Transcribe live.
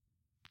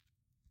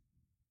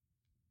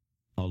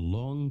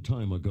long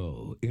time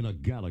ago in a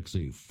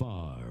galaxy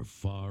far,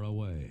 far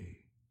away.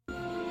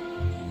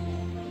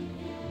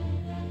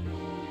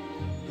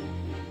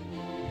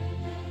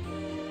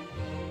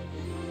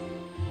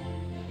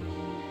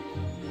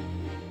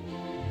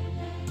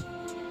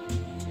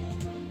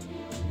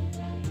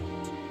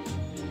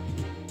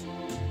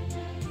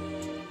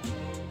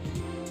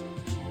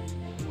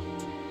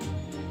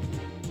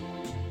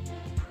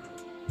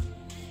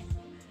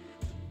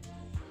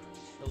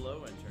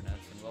 Hello,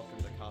 internets, and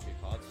welcome to Copy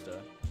Podsta.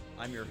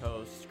 I'm your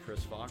host, Chris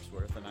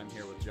Foxworth, and I'm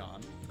here with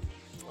John.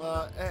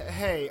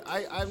 Hey,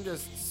 I'm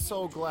just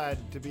so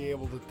glad to be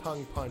able to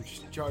tongue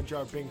punch Jar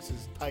Jar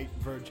Binks' tight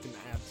virgin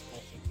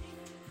asshole.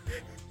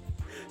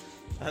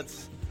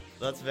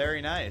 That's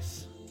very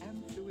nice.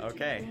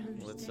 Okay,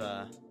 let's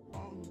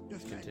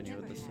continue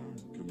with this song.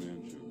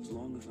 Commander, as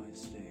long as I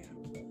stay.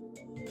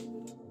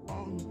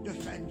 On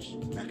defense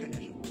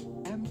mechanism.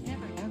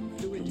 Never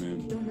fluid.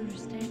 Commander. Don't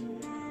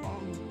understand.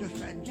 On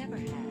defense. Never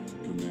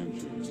have.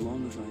 Commander, as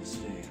long as I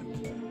stay.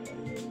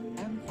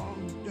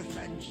 On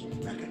defense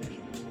mechanism.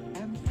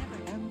 Never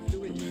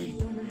fluid.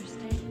 Commander. Don't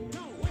understand.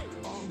 No way.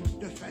 On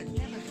defense.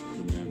 Never.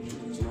 Commander,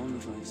 as long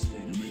as I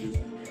stay.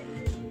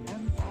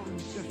 On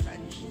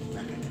defense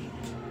mechanism.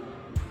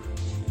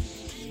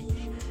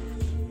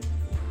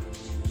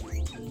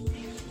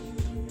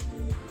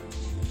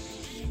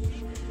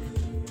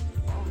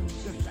 On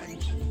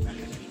defense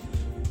mechanism.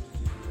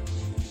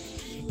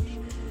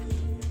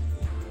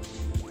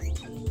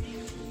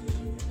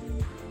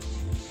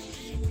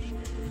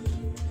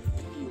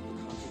 Feel the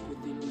conflict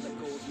within you, let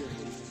go of your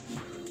hate.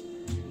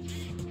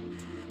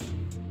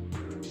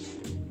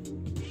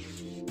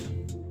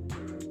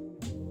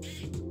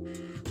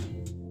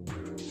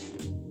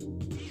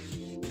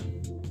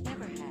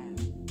 Never have.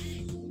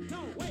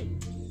 No way.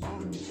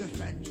 On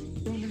defense.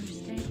 Don't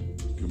understand.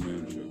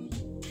 Commander,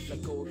 Let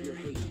go of your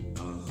hate.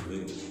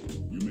 there.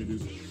 You made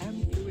it. Am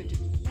fluid.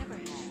 Never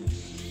have.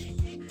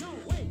 No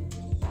way.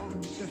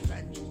 On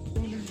defense.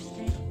 Don't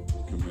understand.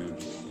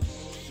 Commander,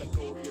 Let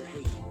go of your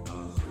hate.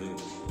 there.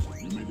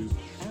 You made it.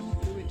 Am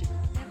fluid.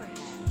 Never have.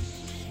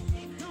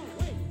 No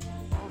way.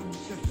 On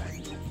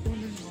defense.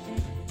 Don't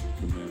understand.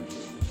 Commander,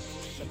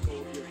 Let go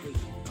of your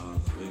hate.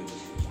 there.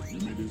 You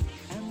made it.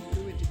 Am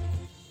fluid.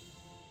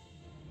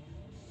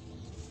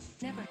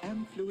 Never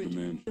am fluid.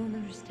 Command. Don't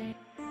understand.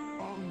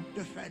 On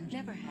defense.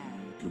 Never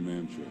have.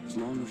 Commander, as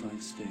long as I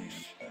stay.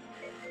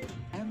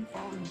 Am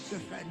On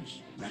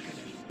defense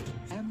mechanism.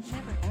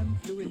 never am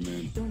fluid.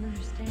 Command. Don't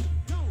understand.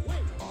 No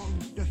way. On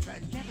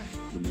defense. Never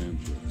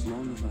Commander, as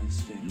long as I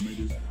stay. You made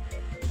it.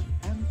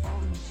 am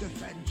On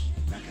defense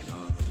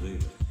mechanism.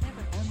 there.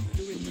 never am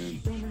fluid. Command.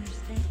 Don't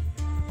understand.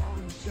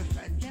 On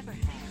defense. Never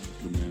have.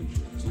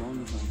 Commander, as long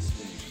as I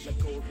stay. Let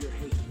go of your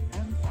hate.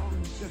 Am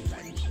On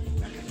defense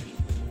mechanism.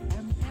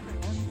 never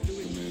am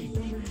fluid. Command.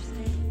 Don't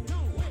understand. No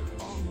way.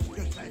 On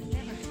defense.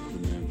 Never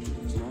Commander,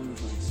 as long as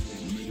I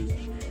stay. You made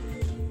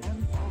it. am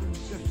On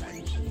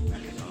defense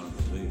mechanism.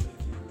 there.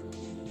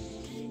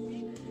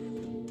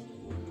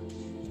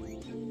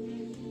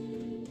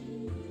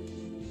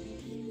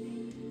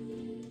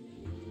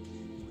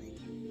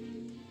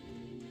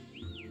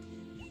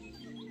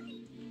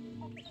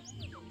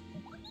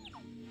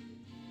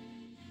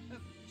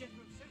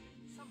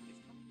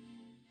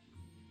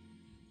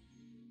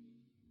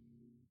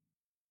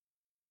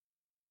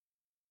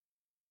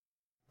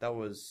 That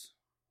was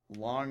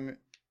long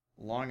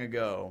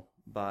ago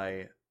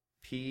by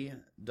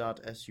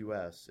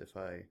P.sus,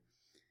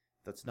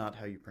 that's not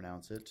how you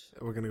pronounce it.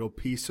 We're gonna go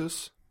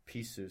pieces.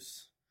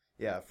 Pissus.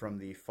 Yeah, from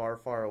the Far,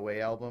 Far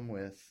Away album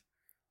with,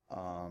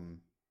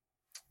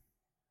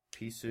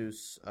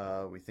 Pissus,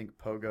 we think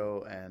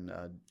Pogo, and,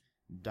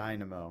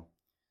 Dynamo.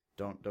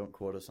 Don't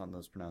quote us on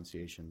those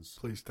pronunciations.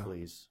 Please don't.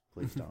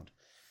 Please don't.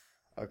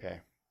 Okay.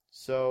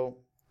 So,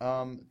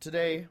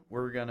 today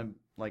we're gonna,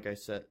 like I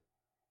said,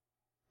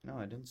 no,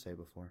 I didn't say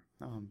before.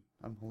 No,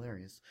 I'm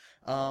hilarious.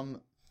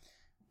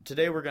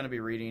 Today we're going to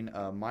be reading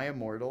My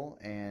Immortal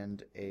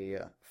and a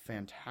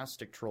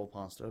fantastic troll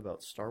pasta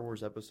about Star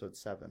Wars Episode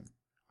 7.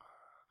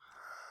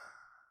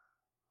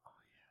 Oh,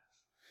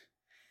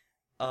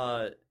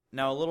 yes.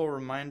 Now, a little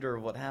reminder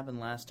of what happened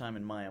last time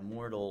in My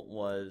Immortal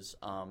was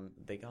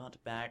they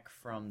got back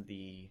from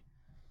the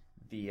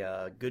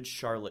Good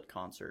Charlotte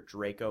concert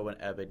Draco and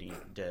Ebony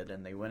did,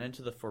 and they went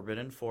into the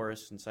Forbidden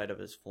Forest inside of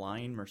his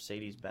flying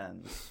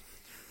Mercedes-Benz.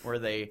 Where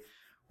they,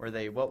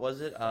 what was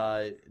it?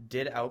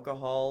 Did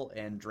alcohol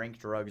and drank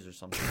drugs or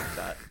something like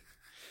that.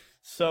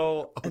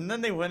 So, and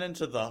then they went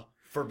into the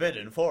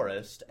Forbidden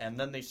Forest, and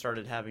then they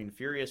started having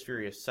furious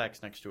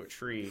sex next to a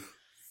tree.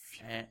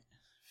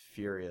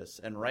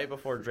 Furious. And right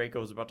before Draco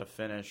was about to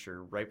finish,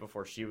 or right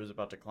before she was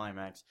about to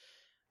climax,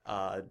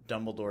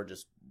 Dumbledore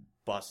just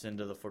busts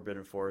into the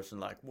Forbidden Forest and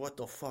like, what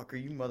the fuck are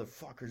you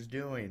motherfuckers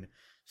doing?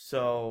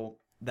 So,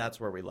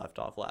 that's where we left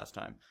off last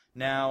time.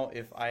 Now,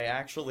 if I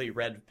actually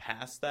read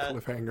past that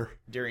Cliffhanger.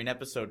 during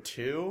episode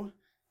 2,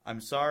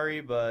 I'm sorry,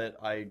 but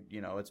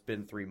it's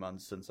been 3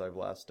 months since I've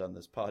last done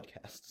this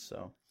podcast,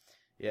 so,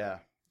 yeah.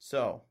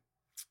 So,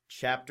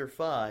 chapter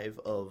 5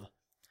 of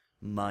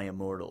My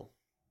Immortal.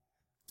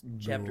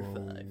 Chapter 5.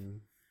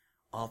 Boom.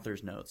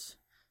 Author's notes.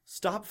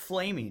 Stop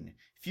flaming.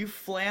 If you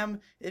flam,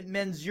 it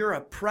means you're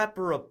a prep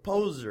or a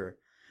poser.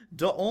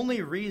 The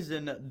only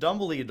reason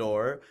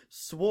Dumbledore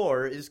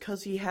swore is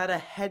 'cause he had a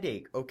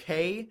headache,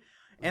 okay?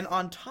 And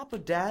on top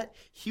of that,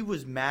 he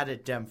was mad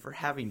at them for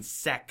having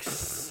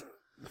sex.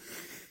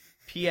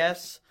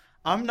 P.S.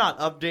 I'm not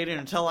updating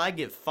until I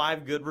get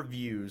 5 good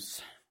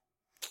reviews.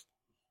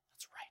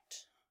 That's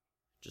right.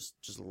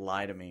 Just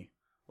lie to me.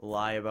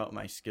 Lie about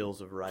my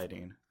skills of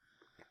writing.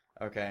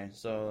 Okay,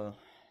 so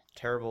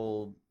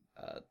terrible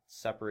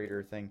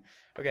separator thing.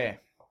 Okay.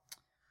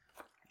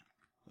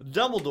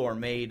 Dumbledore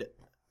made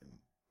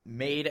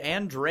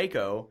and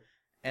Draco,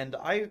 and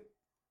I...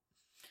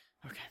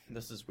 Okay,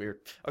 this is weird.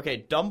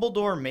 Okay,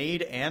 Dumbledore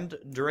made and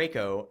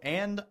Draco,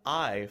 and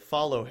I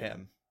follow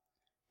him.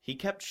 He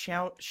kept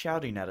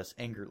shouting at us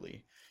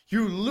angrily.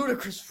 You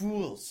ludicrous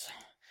fools!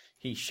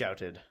 He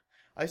shouted.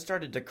 I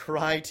started to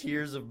cry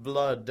tears of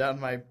blood down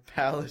my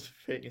pallid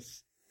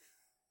face.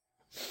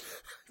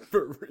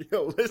 For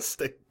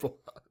realistic blood.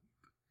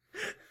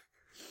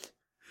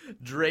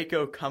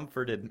 Draco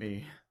comforted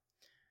me.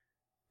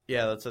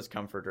 Yeah, that says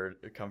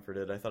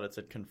comforted. I thought it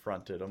said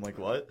confronted. I'm like,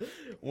 what?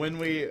 When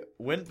we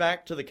went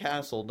back to the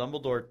castle,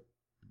 Dumbledore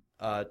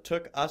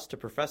took us to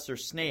Professor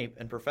Snape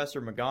and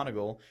Professor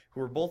McGonagall, who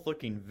were both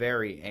looking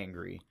very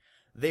angry.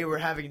 They were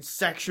having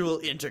sexual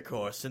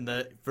intercourse in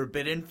the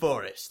Forbidden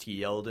Forest, he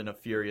yelled in a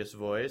furious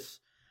voice.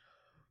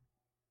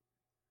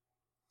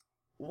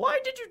 Why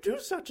did you do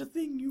such a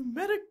thing, you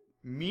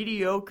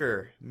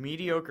mediocre.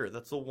 Mediocre.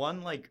 That's the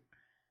one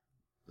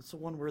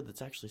word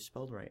that's actually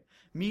spelled right.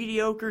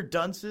 Mediocre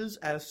dunces,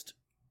 asked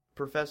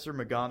Professor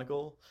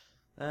McGonagall.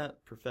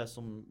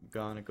 Professor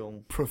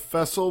McGonagall.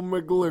 Professor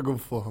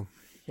McGonagall.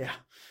 Yeah.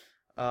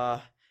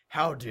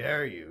 How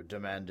dare you,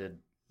 demanded.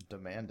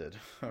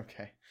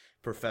 Okay.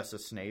 Professor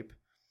Snape.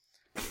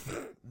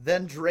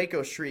 Then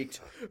Draco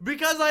shrieked,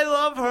 because I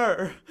love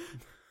her!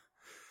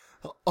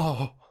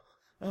 Oh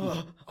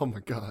my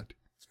god.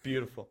 It's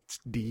beautiful. It's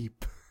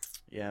deep.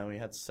 Yeah, we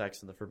had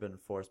sex in the Forbidden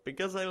Forest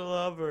because I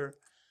love her.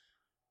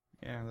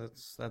 Yeah,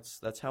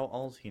 that's how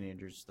all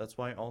teenagers. That's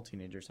why all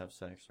teenagers have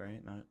sex,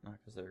 right? Not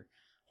because they're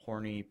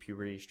horny,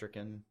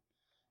 puberty-stricken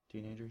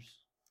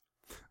teenagers.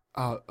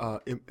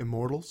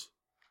 Immortals.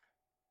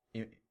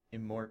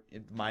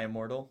 My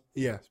Immortal.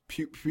 Yes,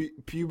 puberty.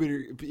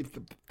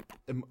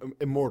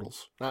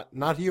 Immortals,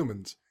 not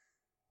humans.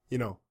 You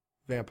know,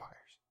 vampires.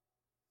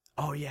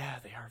 Oh yeah,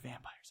 they are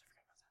vampires. I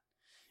forgot about that.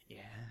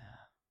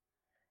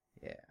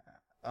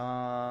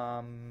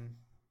 Yeah.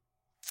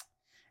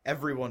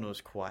 Everyone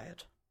was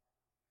quiet.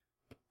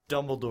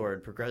 Dumbledore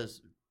and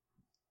progressive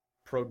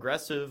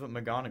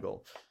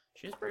McGonagall.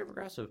 She's pretty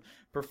progressive.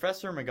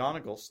 Professor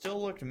McGonagall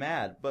still looked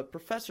mad, but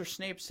Professor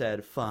Snape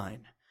said,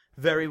 fine.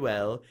 Very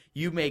well.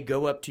 You may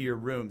go up to your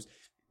rooms.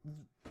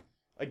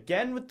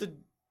 Again with the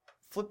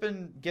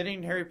flippin'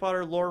 getting Harry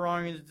Potter lore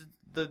wrong.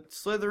 The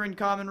Slytherin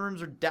common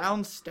rooms are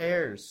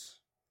downstairs.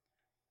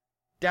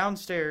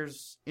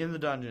 Downstairs in the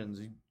dungeons.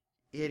 You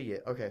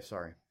idiot. Okay,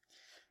 sorry.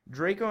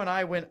 Draco and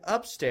I went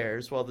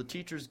upstairs while the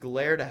teachers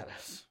glared at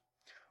us.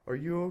 Are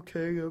you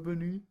okay,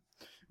 Ebony?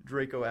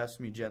 Draco asked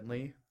me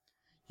gently.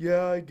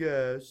 Yeah, I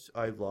guess,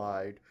 I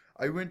lied.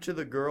 I went to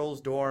the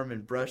girls' dorm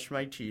and brushed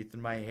my teeth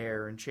and my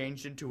hair and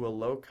changed into a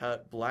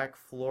low-cut, black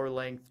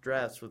floor-length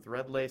dress with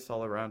red lace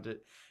all around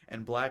it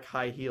and black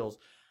high heels.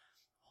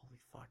 Holy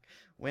fuck.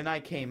 When I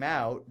came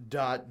out, ...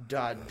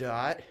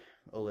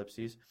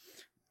 ellipses,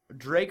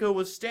 Draco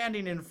was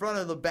standing in front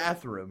of the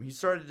bathroom. He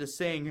started to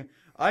sing,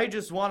 I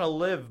Just Want to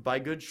Live by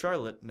Good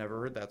Charlotte.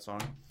 Never heard that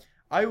song.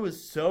 I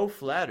was so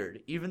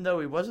flattered. Even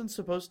though he wasn't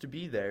supposed to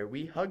be there,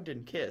 we hugged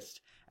and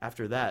kissed.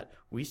 After that,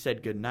 we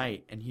said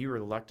goodnight, and he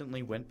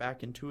reluctantly went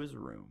back into his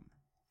room.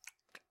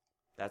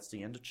 That's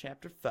the end of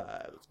Chapter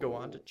 5. Let's go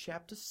on to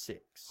Chapter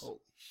 6. Holy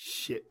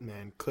shit,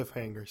 man.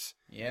 Cliffhangers.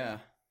 Yeah.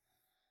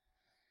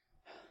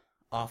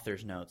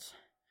 Author's notes.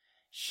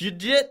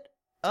 Shit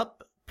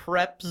up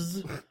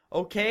preps,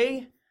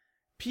 okay?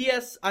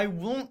 P.S. I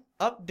won't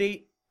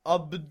update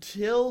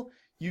until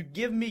you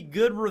give me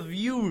good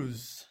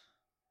reviews.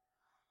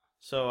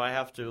 So I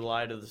have to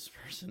lie to this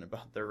person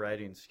about their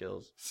writing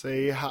skills.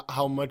 Say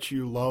how much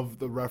you love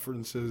the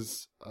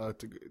references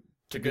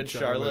to Good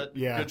Charlotte.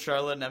 Yeah. Good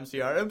Charlotte and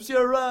MCR.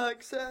 MCR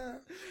rocks.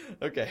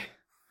 Okay.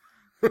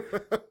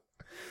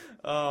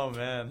 Oh,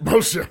 man.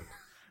 Bullshit.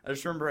 I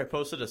just remember I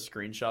posted a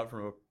screenshot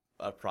from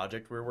a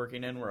project we were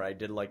working in where I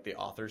did like the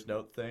author's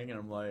note thing, and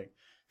I'm like,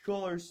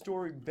 call our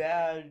story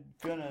bad,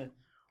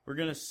 we're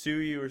gonna sue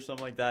you or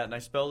something like that, and I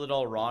spelled it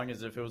all wrong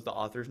as if it was the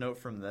author's note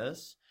from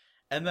this.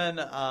 And then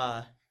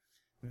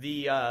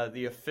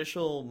the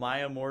official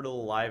My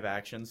Immortal live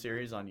action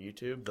series on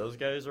YouTube, those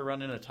guys are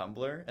running a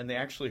Tumblr, and they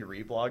actually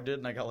reblogged it,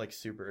 and I got like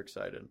super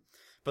excited.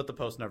 But the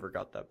post never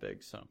got that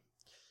big, so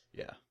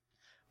yeah.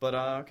 But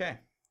okay.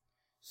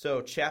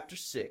 So Chapter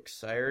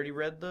 6. I already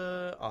read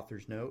the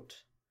author's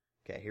note.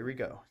 Okay, here we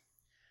go.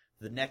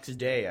 The next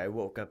day I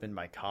woke up in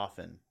my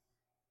coffin.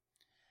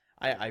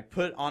 I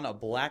put on a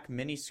black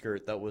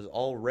miniskirt that was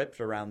all ripped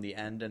around the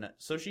end, and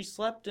so she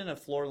slept in a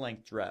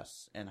floor-length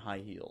dress and high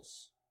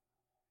heels.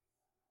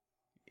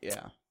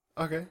 Yeah.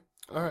 Okay.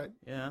 All right.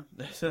 Yeah.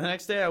 So the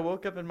next day I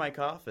woke up in my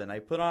coffin. I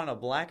put on a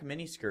black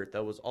miniskirt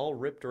that was all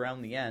ripped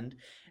around the end,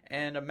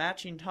 and a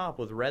matching top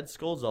with red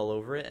skulls all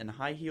over it, and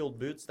high-heeled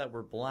boots that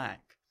were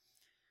black.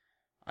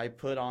 I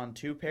put on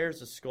 2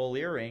 pairs of skull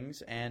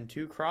earrings and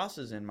 2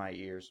 crosses in my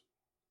ears.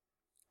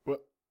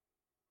 What?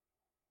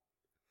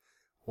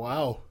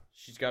 Wow.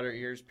 She's got her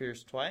ears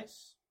pierced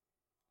twice.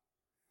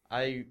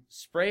 I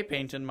spray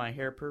painted my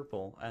hair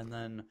purple and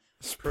then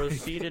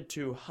proceeded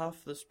to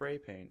huff the spray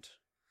paint.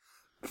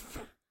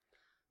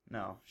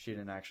 No, she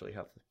didn't actually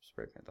huff the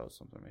spray paint. That was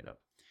something I made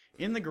up.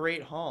 In the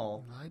Great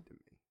Hall, Lied to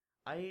me.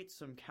 I ate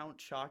some Count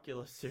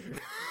Chocula cereal.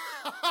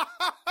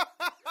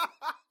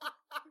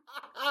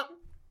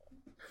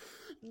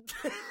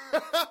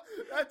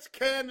 That's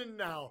canon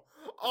now.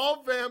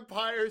 All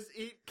vampires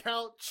eat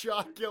Count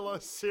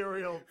Chocula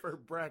cereal for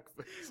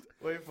breakfast.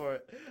 Wait for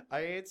it.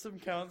 I ate some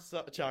Count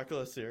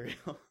Chocula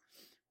cereal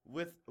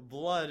with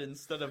blood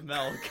instead of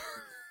milk.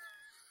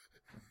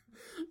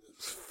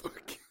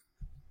 Fucking...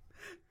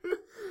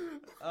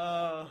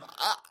 Uh,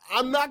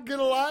 I'm not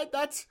gonna lie,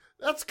 that's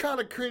kind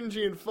of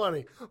cringy and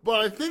funny.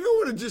 But I think it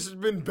would have just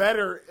been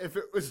better if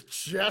it was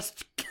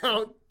just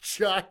Count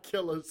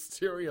Chocula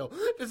cereal.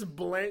 Just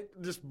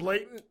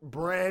blatant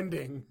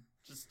branding.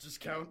 just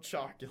Count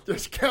Chocula.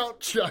 Just Count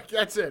Chuck.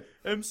 That's it.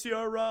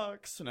 MCR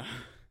rocks. No.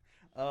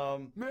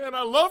 Man,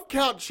 I love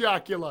Count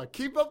Chocula.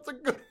 Keep up the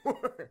good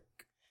work.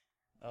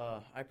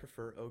 I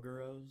prefer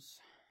Ogeros.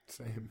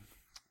 Same.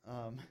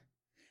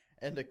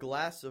 And a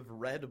glass of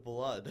red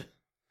blood.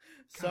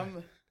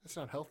 That's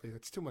not healthy.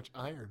 That's too much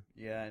iron.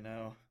 Yeah, I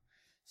know.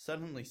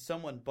 Suddenly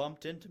someone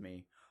bumped into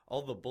me.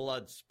 All the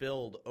blood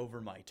spilled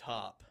over my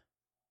top.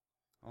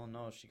 Oh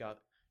no, she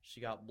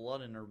got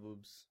blood in her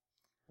boobs.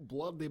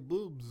 Bloody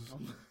boobs.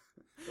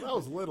 When I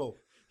was little.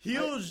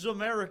 Huge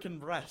American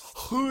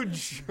breasts.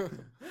 Huge.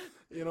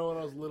 You know, when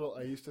I was little,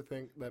 I used to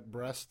think that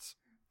breasts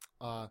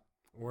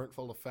weren't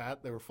full of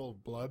fat. They were full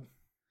of blood.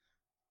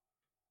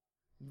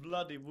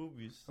 Bloody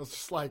boobies. I was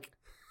just like...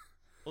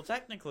 Well,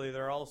 technically,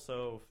 they're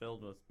also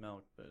filled with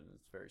milk, but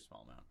it's a very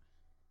small amount.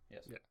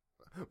 Yes. Yeah.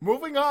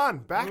 Moving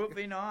on.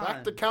 Moving on.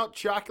 Back to Count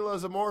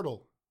Chocula's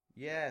Immortal.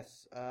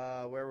 Yes,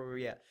 where were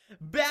we at?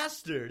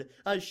 Bastard!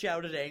 I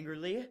shouted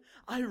angrily.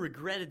 I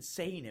regretted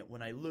saying it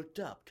when I looked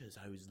up, because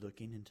I was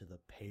looking into the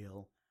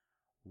pale,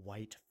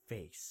 white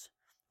face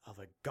of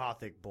a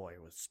gothic boy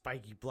with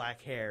spiky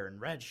black hair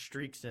and red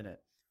streaks in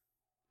it.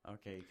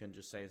 Okay, you couldn't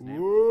just say his name.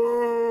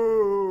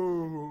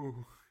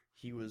 Whoa!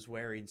 He was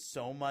wearing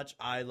so much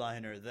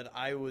eyeliner that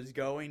I was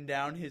going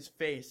down his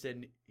face,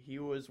 and he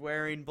was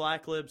wearing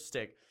black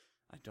lipstick.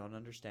 I don't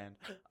understand.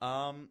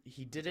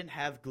 He didn't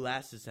have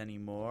glasses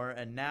anymore,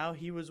 and now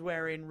he was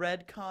wearing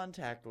red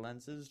contact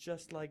lenses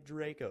just like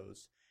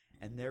Draco's.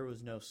 And there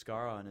was no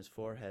scar on his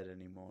forehead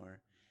anymore.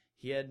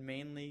 He had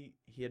manly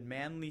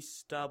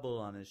stubble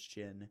on his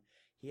chin.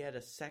 He had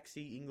a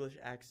sexy English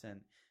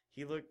accent.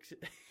 He looked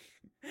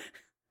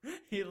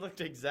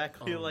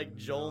exactly like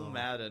Joel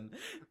Madden.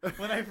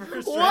 When I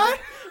first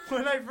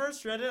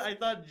read it, I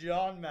thought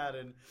John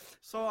Madden.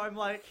 So I'm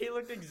like, he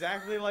looked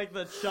exactly like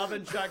the Chub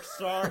and Chuck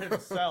star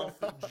himself,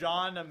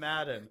 John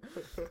Madden.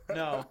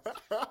 No,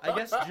 I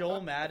guess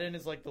Joel Madden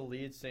is like the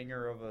lead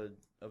singer of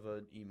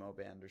a emo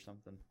band or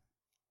something.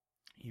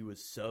 He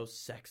was so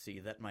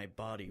sexy that my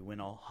body went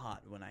all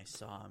hot when I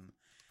saw him.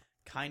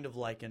 Kind of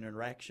like an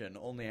erection,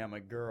 only I'm a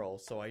girl,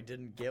 so I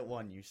didn't get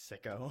one, you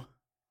sicko.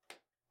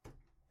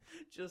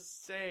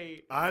 Just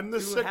say I'm the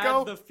you sicko?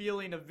 had the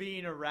feeling of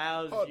being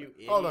aroused, you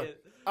idiot. Hold on.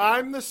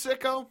 I'm the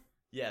sicko?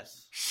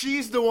 Yes.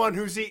 She's the one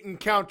who's eating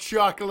Count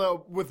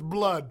Chocula with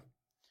blood.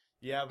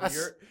 Yeah, but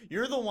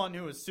you're the one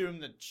who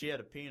assumed that she had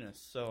a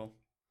penis, so.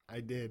 I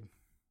did.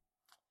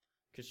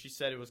 Because she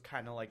said it was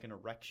kind of like an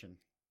erection.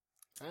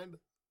 And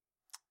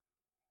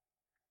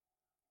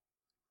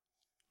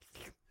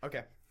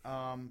Okay.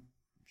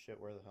 Shit,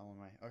 where the hell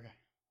am I? Okay.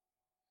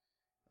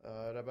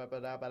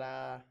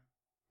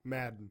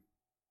 Madden.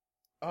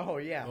 Oh,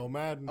 yeah. Oh,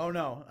 Madden. Oh,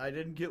 no, I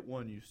didn't get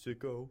one, you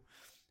sicko.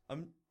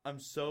 I'm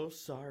so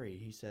sorry,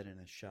 he said in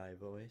a shy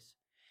voice.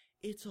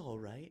 It's all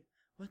right.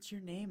 What's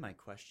your name, I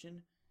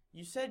questioned.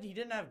 You said he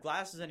didn't have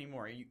glasses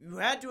anymore. You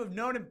had to have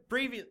known him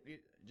previously.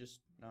 Just,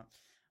 no.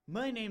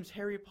 My name's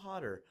Harry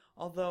Potter,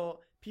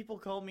 although people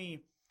call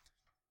me...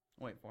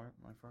 Wait for it.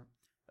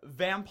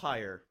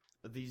 Vampire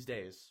these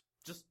days.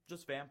 Just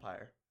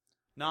vampire.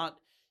 Not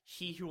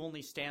he who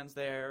only stands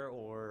there,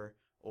 or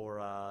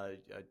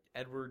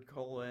Edward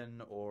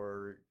Cullen,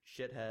 or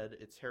shithead.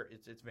 It's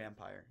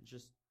vampire. It's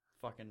just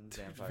fucking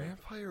vampire. Dude,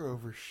 vampire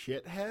over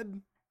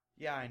shithead?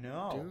 Yeah, I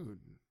know. Dude,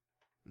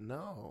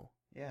 no.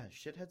 Yeah,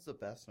 shithead's the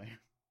best, man.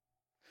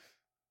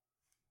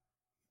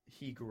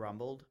 He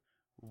grumbled.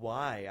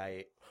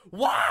 Why?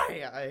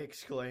 I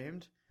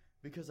exclaimed.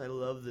 Because I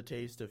love the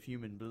taste of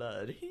human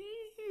blood.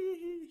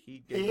 He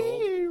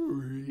giggled.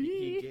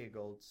 He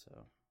giggled,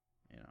 so,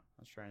 I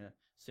was trying to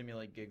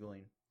simulate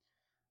giggling.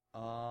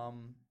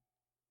 Well,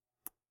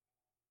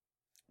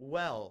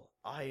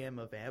 I am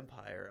a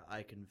vampire,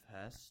 I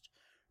confessed.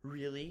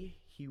 Really?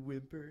 He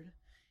whimpered.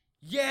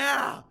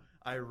 Yeah!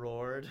 I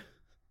roared.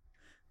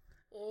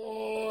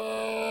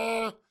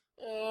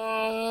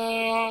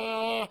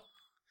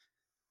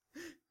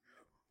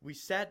 We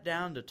sat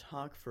down to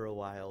talk for a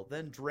while.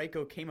 Then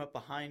Draco came up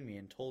behind me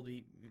and told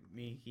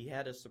me he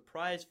had a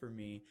surprise for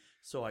me,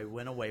 so I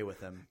went away with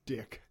him.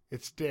 Dick.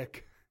 It's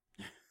Dick.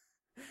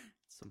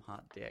 Some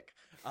hot dick.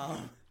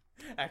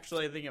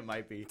 Actually, I think it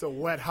might be. It's a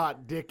wet,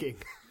 hot dicking.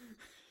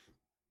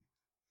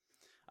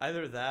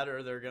 Either that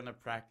or they're going to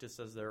practice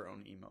as their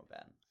own emo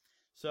band.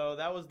 So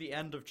that was the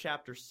end of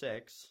chapter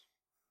 6.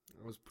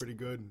 That was pretty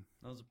good.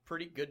 That was a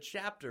pretty good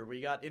chapter.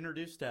 We got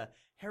introduced to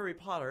Harry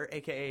Potter,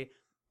 a.k.a.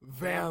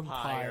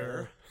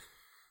 Vampire.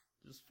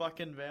 Just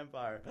fucking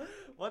vampire.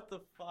 What the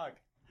fuck?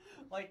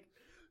 Like,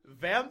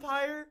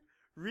 vampire?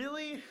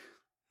 Really?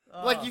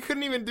 Like, you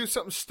couldn't even do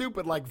something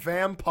stupid like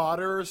Vam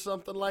Potter or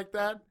something like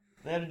that?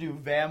 They had to do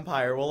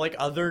vampire. Well, like,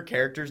 other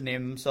characters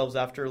name themselves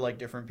after, like,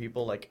 different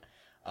people. Like,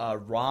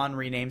 Ron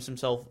renames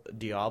himself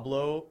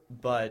Diablo,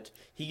 but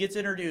he gets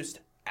introduced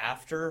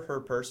after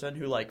her person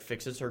who, like,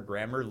 fixes her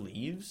grammar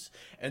leaves.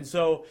 And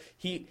so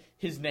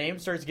his name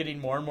starts getting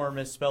more and more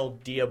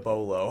misspelled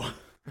Diabolo.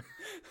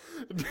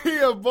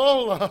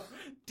 Diabola!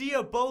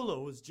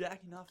 Diabolo was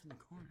jacking off in the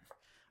corner.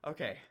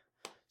 Okay,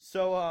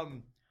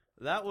 so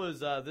that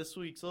was this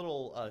week's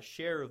little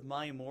share of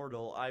My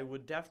Immortal. I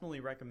would definitely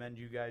recommend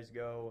you guys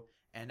go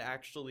and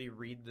actually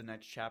read the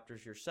next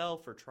chapters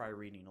yourself, or try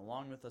reading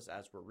along with us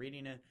as we're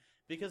reading it,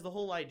 because the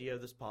whole idea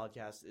of this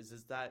podcast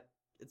is that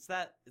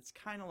it's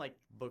kind of like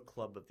book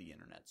club of the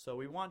internet. So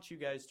we want you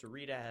guys to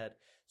read ahead.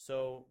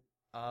 So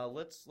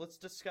let's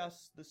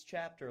discuss this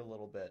chapter a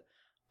little bit.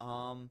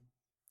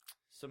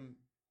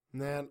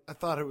 Man, I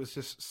thought it was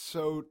just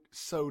so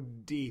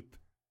deep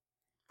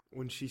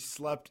when she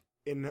slept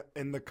in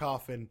the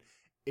coffin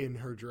in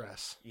her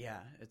dress. Yeah,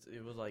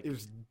 it was like It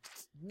was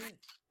it's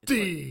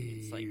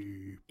deep. like,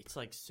 it's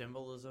like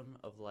symbolism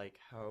of like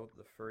how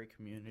the furry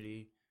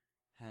community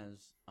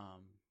has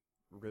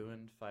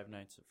ruined Five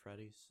Nights at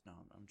Freddy's. No,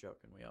 I'm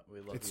joking. We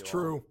love It's you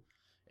true. all.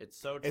 It's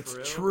so true.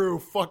 It's true.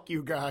 Fuck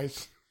you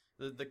guys.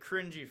 The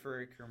cringy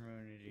furry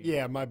community.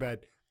 Yeah, my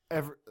bad.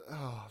 That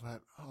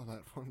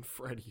one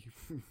Freddy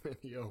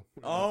video.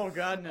 Oh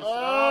goodness.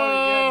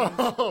 Oh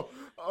goodness.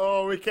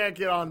 Oh, we can't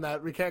get on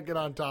that. We can't get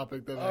on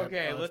topic.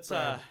 Okay, let's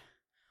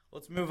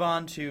move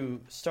on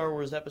to Star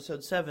Wars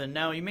Episode 7.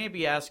 Now, you may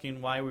be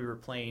asking why we were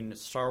playing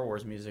Star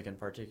Wars music in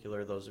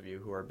particular. Those of you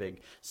who are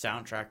big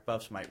soundtrack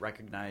buffs might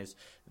recognize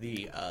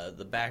the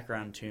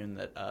background tune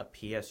that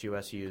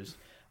PSUS used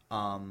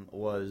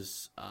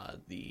was I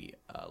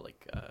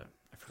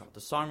forgot what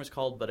the song was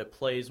called, but it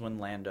plays when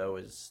Lando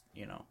is,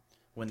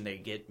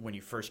 when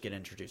you first get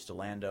introduced to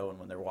Lando and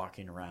when they're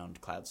walking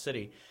around Cloud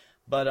City.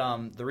 But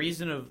the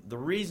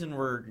reason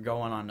we're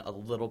going on a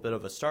little bit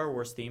of a Star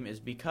Wars theme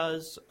is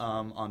because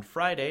on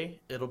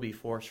Friday it'll be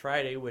Force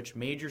Friday, which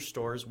major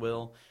stores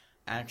will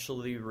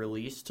actually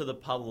release to the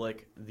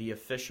public the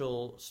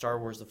official Star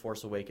Wars: The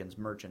Force Awakens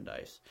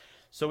merchandise.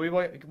 So we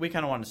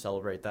kind of want to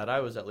celebrate that.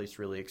 I was at least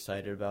really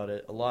excited about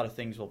it. A lot of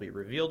things will be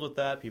revealed with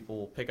that. People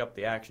will pick up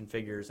the action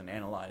figures and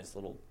analyze the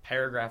little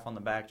paragraph on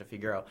the back to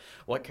figure out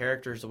what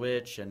character's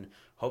which, and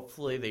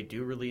hopefully they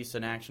do release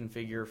an action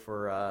figure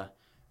for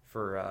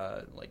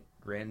like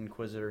Grand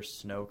Inquisitor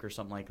Snoke or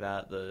something like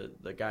that.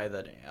 The guy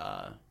that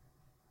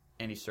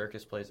Andy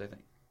Serkis plays, I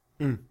think.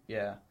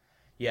 Yeah.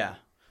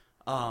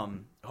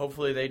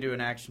 Hopefully they do an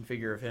action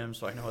figure of him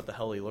so I know what the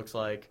hell he looks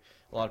like.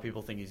 A lot of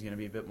people think he's going to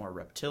be a bit more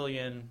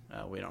reptilian.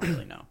 We don't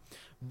really know.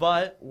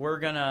 But we're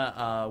going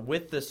to,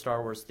 with this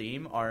Star Wars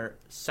theme, our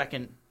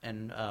second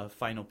and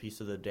final piece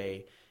of the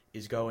day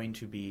is going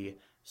to be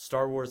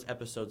Star Wars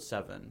Episode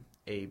 7,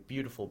 a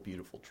beautiful,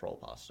 beautiful troll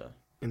pasta.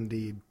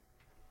 Indeed.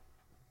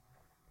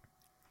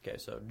 Okay,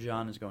 so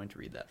John is going to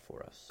read that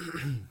for us.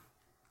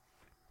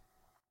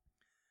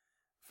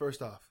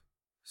 First off,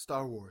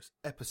 Star Wars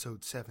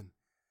Episode 7.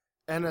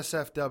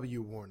 NSFW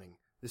warning.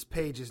 This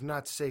page is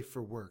not safe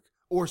for work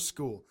or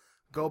school.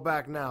 Go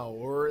back now,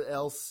 or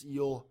else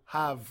you'll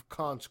have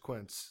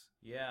consequence.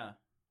 Yeah,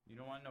 you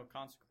don't want no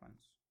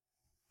consequence.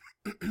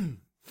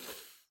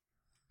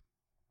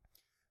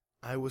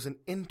 I was an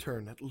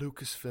intern at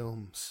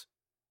Lucasfilms,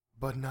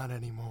 but not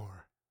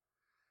anymore.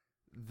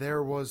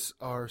 There was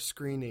our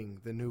screening,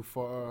 the new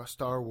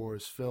Star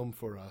Wars film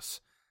for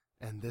us,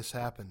 and this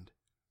happened.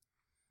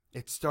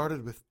 It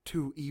started with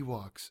 2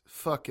 Ewoks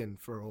fucking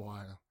for a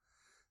while.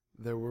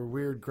 There were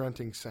weird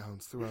grunting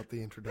sounds throughout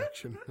the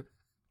introduction.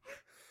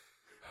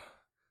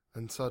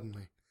 And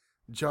suddenly,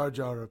 Jar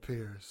Jar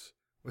appears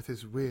with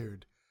his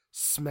weird,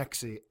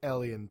 smexy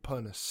alien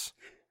punis.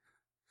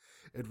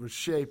 It was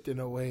shaped in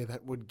a way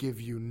that would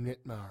give you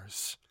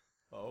nightmares.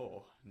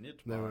 Oh,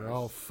 nitmars. They were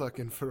all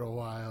fucking for a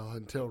while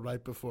until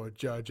right before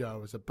Jar Jar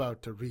was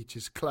about to reach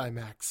his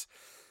climax.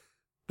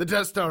 The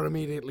Death Star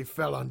immediately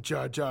fell on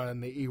Jar Jar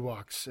and the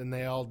Ewoks, and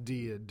they all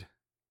did.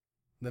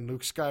 Then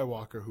Luke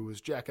Skywalker, who was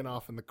jacking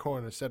off in the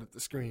corner, said at the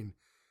screen,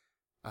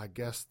 I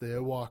guess the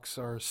Ewoks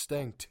are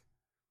extinct.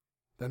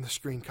 Then the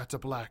screen cut to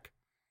black.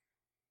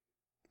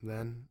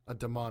 Then a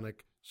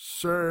demonic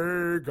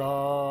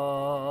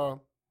Sega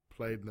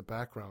played in the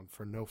background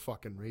for no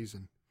fucking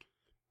reason.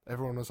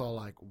 Everyone was all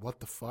like, "What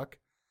the fuck?"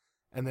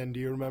 And then, do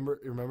you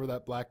remember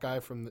that black guy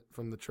from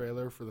the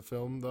trailer for the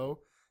film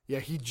though? Yeah,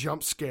 he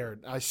jump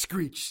scared. I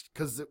screeched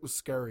because it was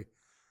scary.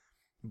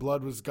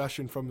 Blood was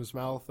gushing from his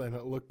mouth, and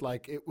it looked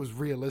like it was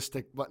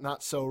realistic, but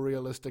not so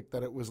realistic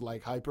that it was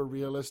like hyper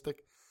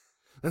realistic.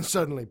 And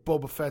suddenly,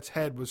 Boba Fett's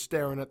head was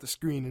staring at the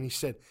screen, and he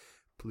said,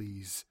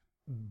 "Please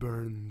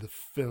burn the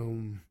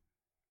film."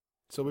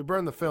 So we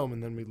burned the film,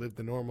 and then we lived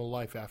a normal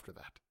life after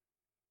that.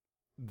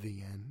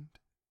 The end.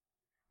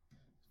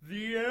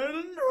 The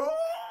end.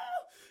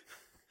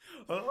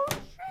 Oh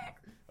shit.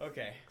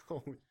 Okay,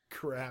 Holy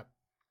crap.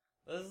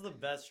 this is the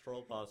best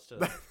troll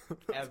pasta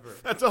ever.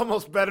 That's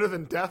almost better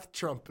than Death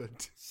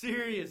Trumpet.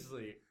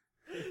 Seriously,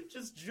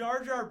 just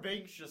Jar Jar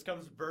Binks just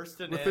comes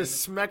bursting With in. his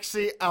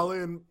smexy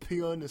alien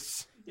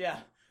penis. Yeah,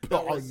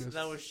 Penis.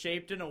 that was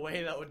shaped in a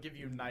way that would give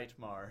you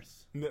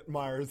nightmares. Knit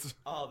Myers.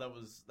 Oh, that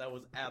was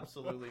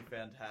absolutely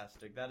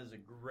fantastic. That is a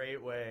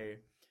great way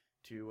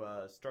to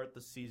start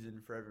the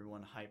season for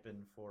everyone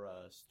hyping for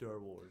Star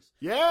Wars.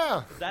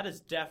 Yeah! That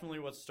is definitely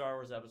what Star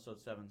Wars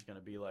Episode 7 is going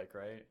to be like,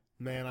 right?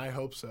 Man, I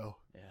hope so.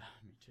 Yeah,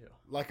 me too.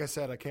 Like I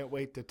said, I can't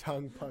wait to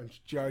tongue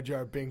punch Jar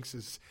Jar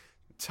Binks'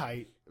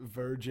 tight,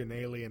 virgin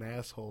alien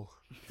asshole.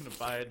 You're going to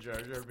buy a Jar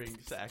Jar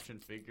Binks action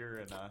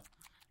figure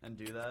and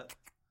do that?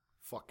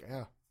 Fuck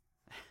yeah.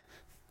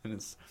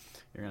 And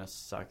you're going to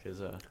suck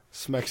his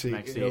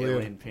Smexy alien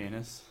alien.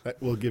 penis.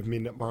 That will give me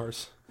Knit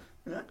Mars.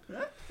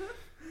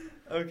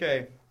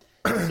 Okay,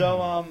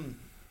 so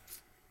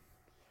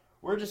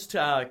we're just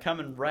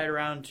coming right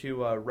around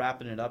to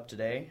wrapping it up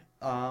today.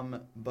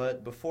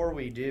 But before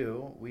we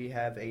do, we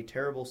have a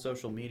terrible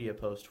social media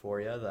post for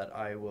you that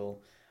I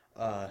will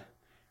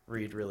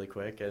read really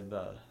quick, and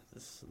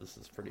this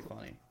is pretty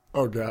funny.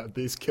 Oh god,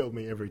 these kill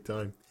me every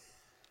time.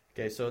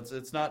 Okay, so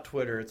it's not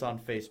Twitter, it's on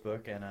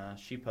Facebook, and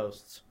she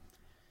posts,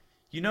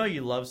 "You know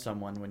you love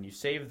someone when you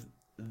save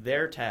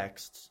their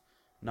texts,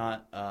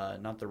 not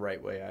the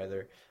right way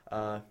either,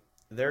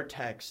 their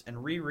texts,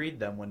 and reread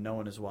them when no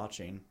one is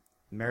watching.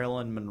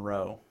 Marilyn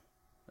Monroe,"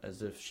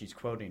 as if she's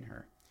quoting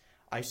her.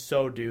 "I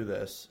so do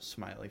this,"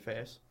 smiley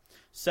face.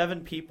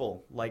 7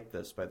 people like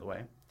this, by the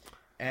way.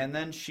 And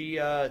then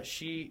she I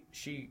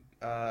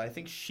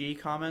think she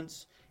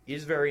comments,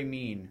 "Is very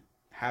mean,"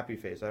 happy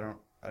face. I don't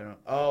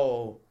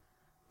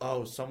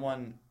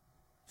someone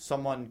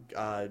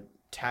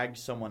tagged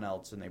someone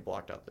else and they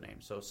blocked out the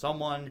name. So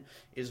someone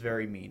is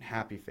very mean,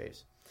 happy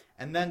face.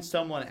 And then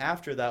someone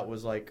after that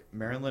was like,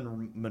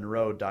 "Marilyn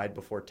Monroe died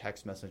before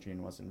text messaging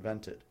was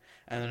invented."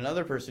 And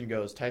another person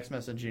goes, "Text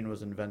messaging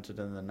was invented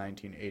in the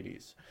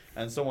 1980s.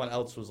 And someone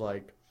else was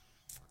like,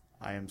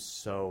 "I am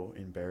so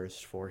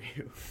embarrassed for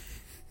you."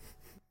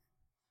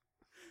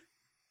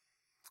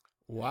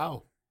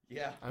 Wow.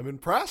 Yeah. I'm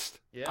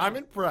impressed. Yeah. I'm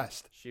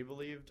impressed. She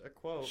believed a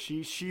quote.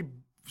 She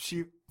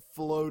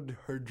flowed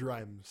her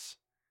drums.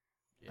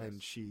 Yes.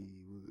 And she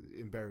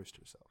embarrassed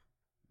herself.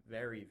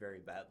 Very, very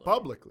badly.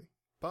 Publicly,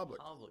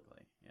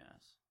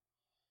 yes.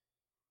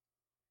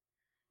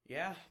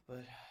 Yeah,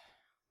 but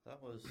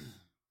that was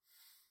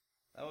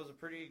a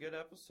pretty good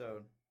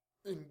episode.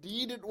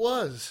 Indeed, it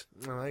was.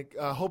 I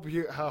hope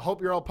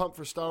you're all pumped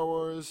for Star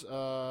Wars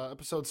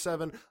Episode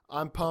 7.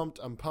 I'm pumped.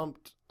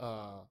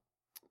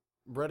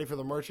 Ready for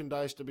the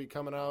merchandise to be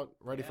coming out.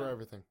 Ready for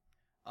everything.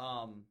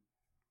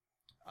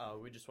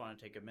 We just want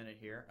to take a minute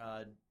here.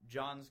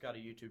 John's got a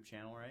YouTube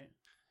channel, right?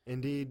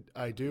 Indeed,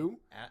 I do.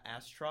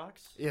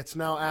 Astrox? It's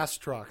now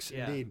Astrox,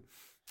 Yeah. indeed.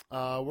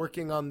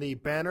 Working on the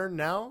banner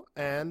now,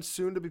 and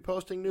soon to be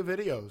posting new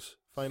videos.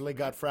 Finally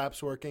got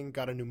Fraps working,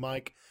 got a new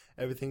mic.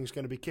 Everything's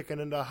going to be kicking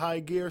into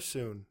high gear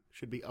soon.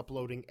 Should be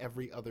uploading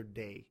every other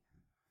day.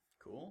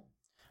 Cool.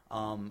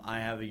 I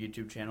have a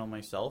YouTube channel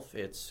myself.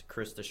 It's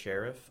Chris the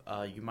Sheriff.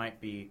 You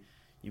might be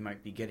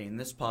getting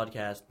this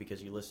podcast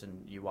because you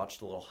watched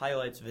the little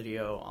highlights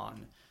video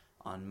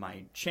on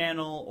my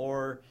channel,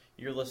 or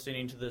you're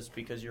listening to this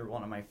because you're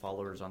one of my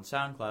followers on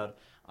SoundCloud.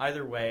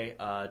 Either way,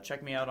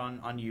 check me out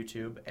on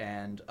YouTube,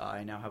 and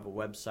I now have a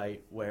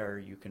website where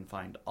you can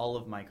find all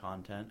of my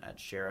content at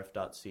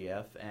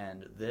sheriff.cf,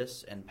 and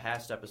this and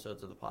past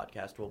episodes of the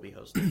podcast will be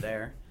hosted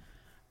there.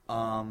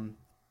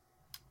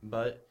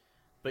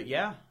 But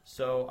yeah,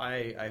 so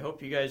I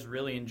hope you guys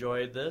really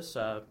enjoyed this.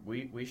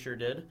 We sure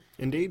did.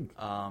 Indeed.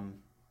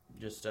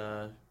 Just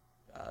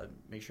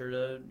make sure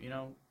to,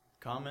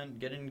 comment,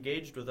 get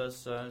engaged with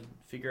us,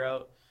 figure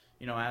out,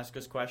 ask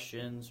us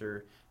questions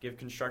or give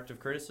constructive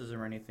criticism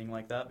or anything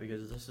like that,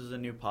 because this is a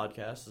new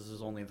podcast. This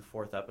is only the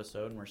 4th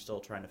episode, and we're still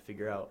trying to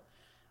figure out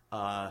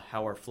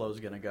how our flow is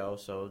going to go.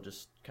 So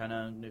just kind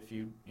of, if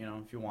you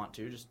want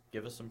to, just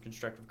give us some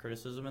constructive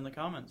criticism in the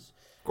comments.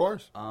 Of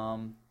course.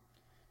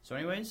 So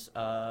anyways,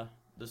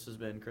 this has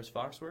been Chris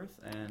Foxworth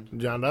and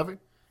John Duffy.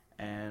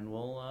 And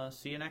we'll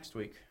see you next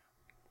week.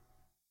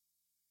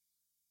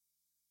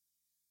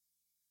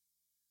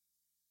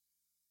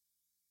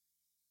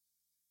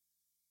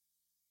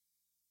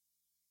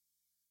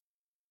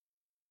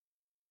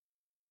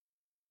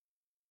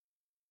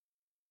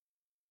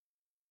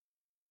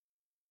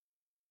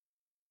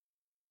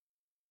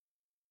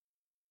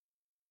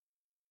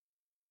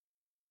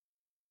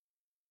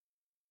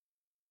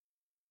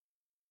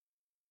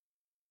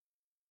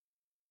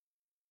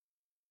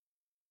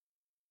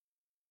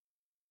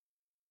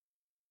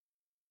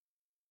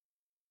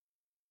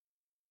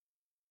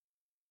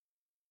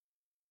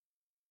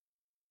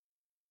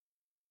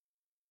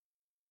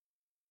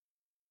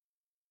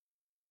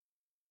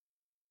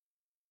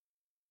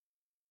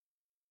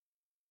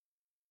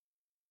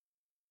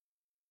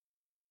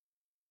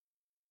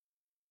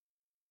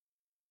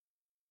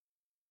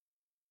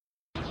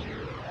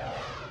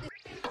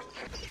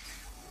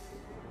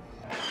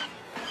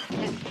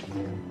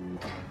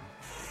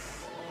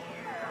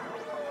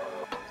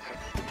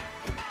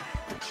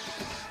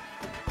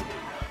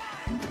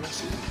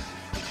 Impressive.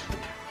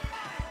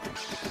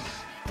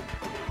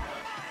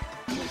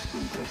 Most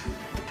impressive.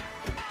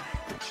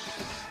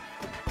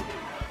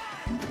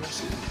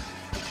 Impressive.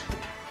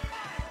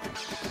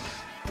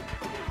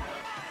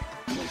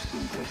 Most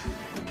impressive.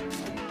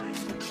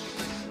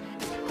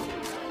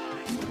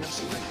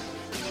 Impressive.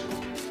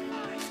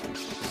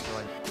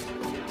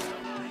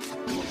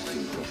 Most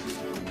impressive.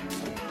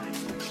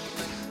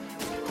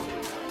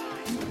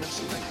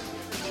 Impressive.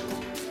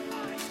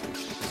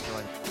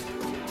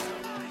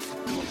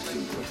 Most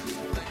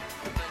impressive.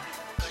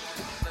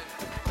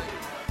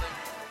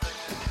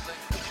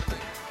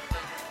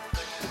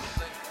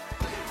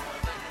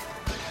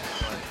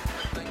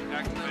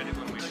 Activated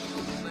when we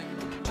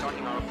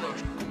starting our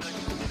approach.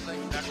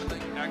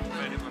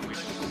 Activated when we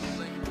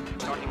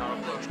starting our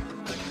approach.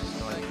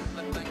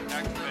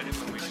 Activated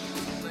when we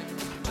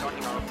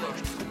starting our approach.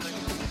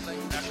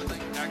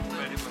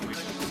 Activated when we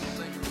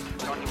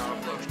starting our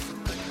approach.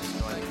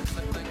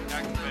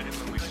 Activated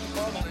when we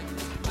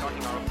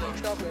starting our approach.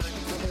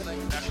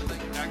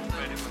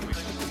 Activated when we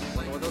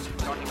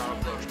starting our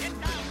approach.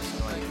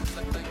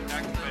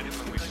 Activated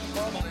when we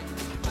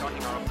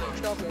starting our approach.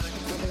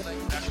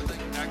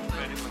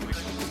 Activated when we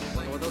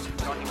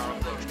starting our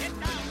approach.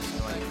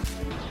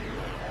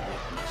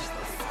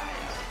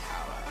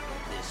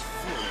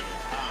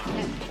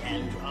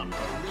 And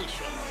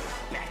operation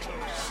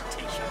battle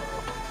station.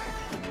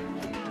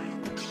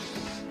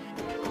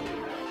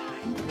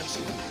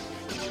 Impressive.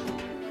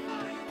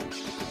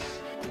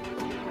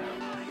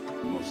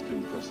 Most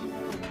impressive.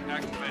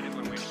 Activated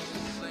when we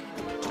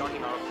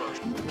starting our approach.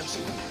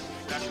 Impressive.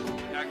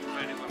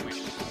 Activated when we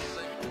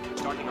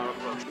starting our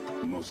approach.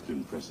 Most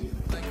impressive.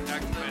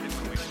 Activated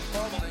when we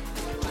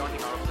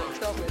starting our approach.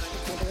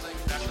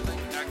 Activated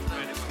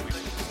when we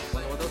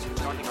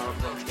starting our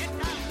approach.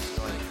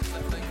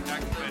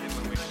 Activated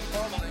when we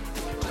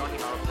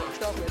starting our approach.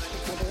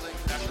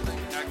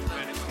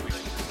 Activated